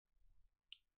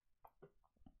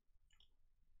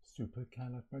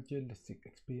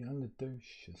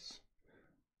Supercalifragilisticexpialidocious.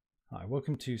 Hi,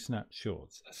 welcome to Synapse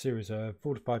Shorts, a series of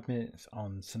 4 to 5 minutes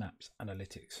on Synapse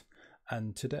analytics.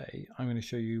 And today I'm going to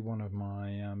show you one of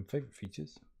my favorite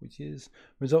features, which is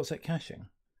result set caching.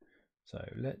 So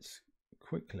let's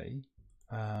quickly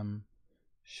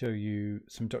show you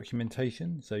some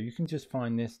documentation. So you can just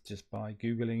find this just by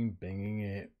Googling, Binging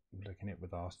it, looking at it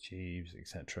with Ask Jeeves,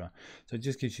 etc. So it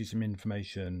just gives you some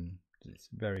information. It's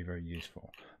very, very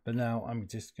useful. But now I'm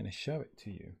just going to show it to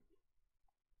you.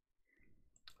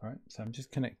 All right, so I'm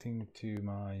just connecting to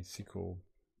my SQL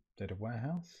data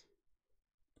warehouse,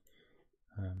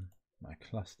 my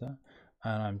cluster,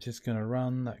 and I'm just going to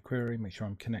run that query, make sure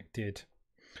I'm connected.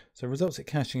 So result set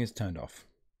caching is turned off.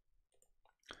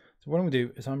 So what I'm going to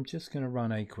do is I'm just going to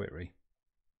run a query.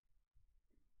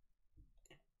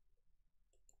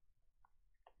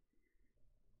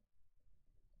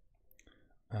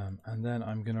 And then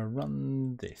I'm going to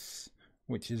run this,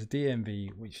 which is a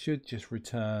DMV, which should just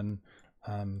return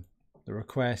the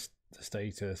request, the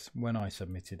status, when I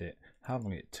submitted it, how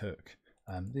long it took,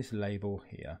 this label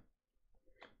here.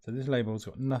 So this label's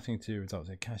got nothing to do with result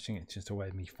set caching. It's just a way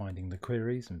of me finding the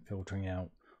queries and filtering out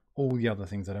all the other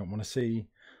things I don't want to see.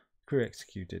 Query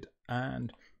executed,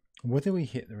 and whether we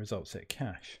hit the result set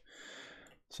cache.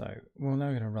 So we're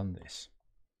now going to run this.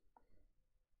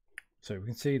 So we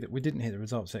can see that we didn't hit the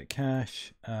result set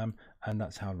cache, and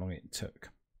that's how long it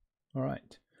took. All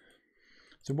right.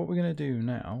 So what we're going to do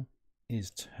now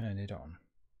is turn it on.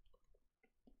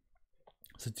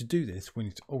 So to do this, we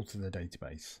need to alter the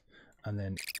database, and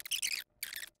then,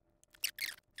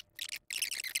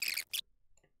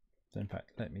 so in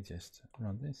fact, let me just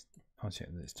run this. I'll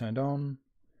check that it's turned on.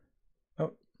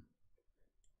 Oh,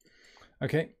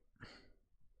 okay.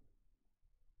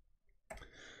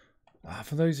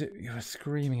 For those who were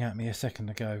screaming at me a second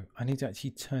ago, I need to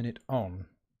actually turn it on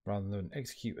rather than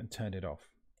execute and turn it off.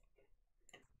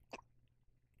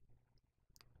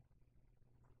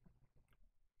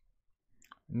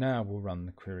 Now we'll run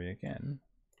the query again.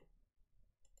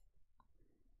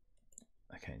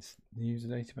 Okay, it's the user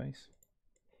database.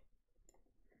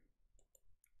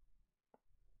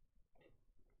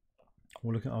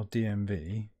 We'll look at our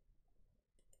DMV.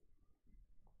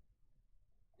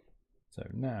 So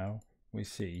now we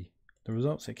see the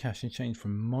result set caching changed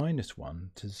from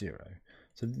 -1 to 0.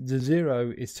 So the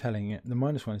 0 is telling it, the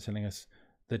 -1 is telling us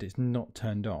that it's not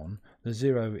turned on. The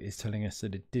 0 is telling us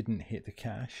that it didn't hit the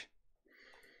cache.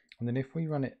 And then if we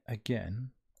run it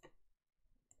again,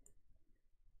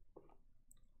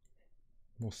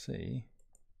 we'll see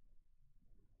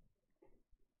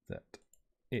that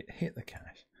it hit the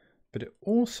cache, but it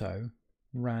also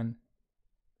ran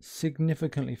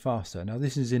significantly faster. Now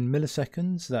this is in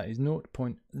milliseconds, that is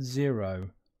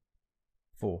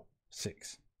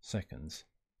 0.046 seconds.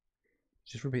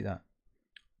 Just repeat that,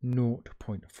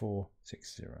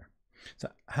 0.460.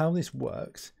 So how this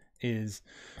works is,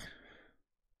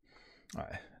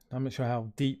 I'm not sure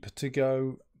how deep to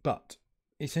go, but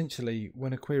essentially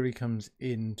when a query comes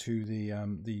into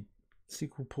the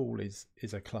SQL pool is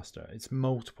a cluster. It's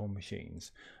multiple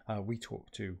machines. We talk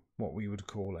to what we would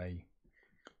call a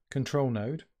control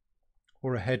node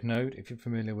or a head node if you're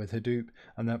familiar with Hadoop,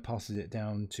 and that passes it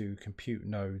down to compute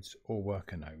nodes or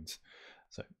worker nodes.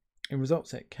 So in result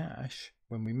set cache,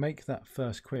 when we make that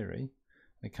first query,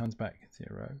 it comes back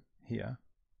 0 here.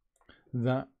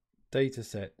 That data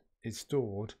set is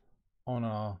stored on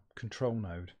our control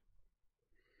node.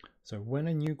 So when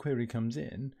a new query comes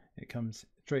in, it comes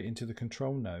straight into the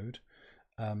control node.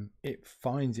 It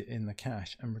finds it in the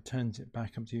cache and returns it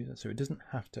back up to you. So it doesn't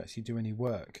have to actually do any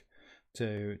work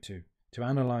to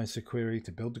analyze the query,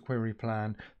 to build the query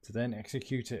plan, to then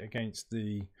execute it against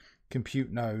the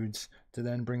compute nodes, to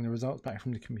then bring the results back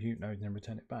from the compute node and then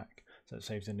return it back. So it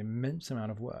saves an immense amount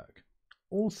of work.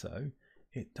 Also,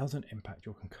 it doesn't impact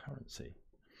your concurrency.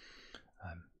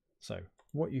 So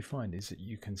what you find is that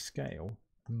you can scale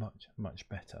much, much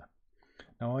better.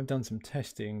 Now I've done some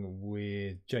testing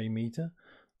with JMeter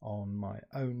on my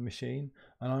own machine,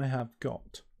 and I've had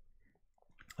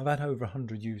over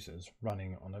 100 users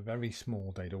running on a very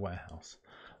small data warehouse,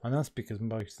 and that's because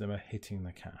most of them are hitting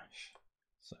the cache.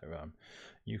 So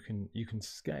you can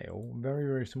scale very,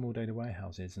 very small data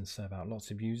warehouses and serve out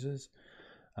lots of users.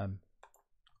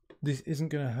 This isn't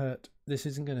going to hurt. This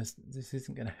isn't going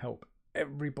to help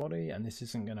everybody, and this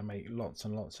isn't going to make lots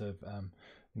and lots of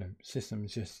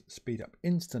systems just speed up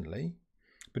instantly.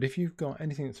 But if you've got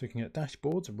anything that's looking at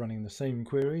dashboards and running the same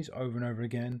queries over and over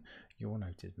again, you'll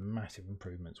notice massive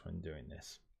improvements when doing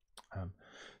this.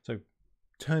 So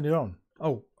turn it on.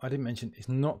 Oh, I didn't mention it's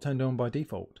not turned on by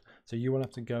default. So you will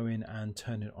have to go in and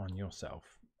turn it on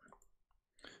yourself.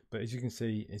 but as you can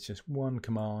see, it's just one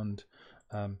command.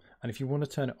 And if you want to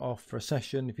turn it off for a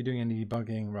session, if you're doing any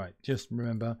debugging, right, just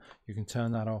remember you can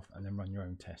turn that off and then run your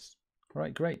own tests. All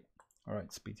right, great. All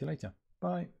right, speak to you later.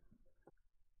 Bye.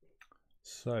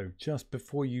 So just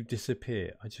before you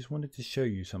disappear, I just wanted to show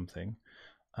you something.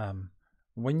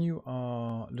 When you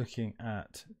are looking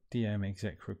at DM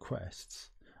exec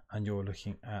requests and you're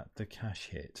looking at the cache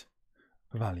hit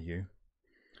value,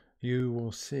 you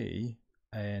will see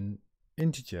an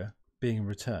integer being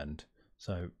returned.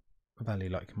 So a value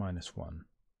like -1.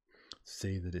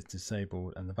 See that it's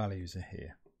disabled and the values are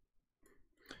here.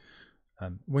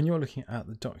 When you're looking at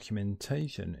the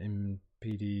documentation in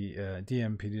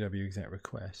DM PDW exec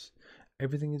requests,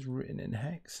 everything is written in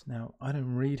hex. Now, I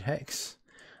don't read hex.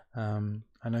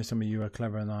 I know some of you are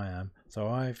cleverer than I am, so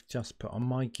I've just put on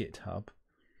my GitHub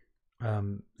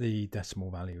the decimal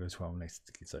value as well next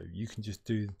to it, so you can just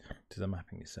do the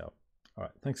mapping yourself. All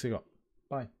right, thanks a lot.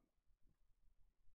 Bye.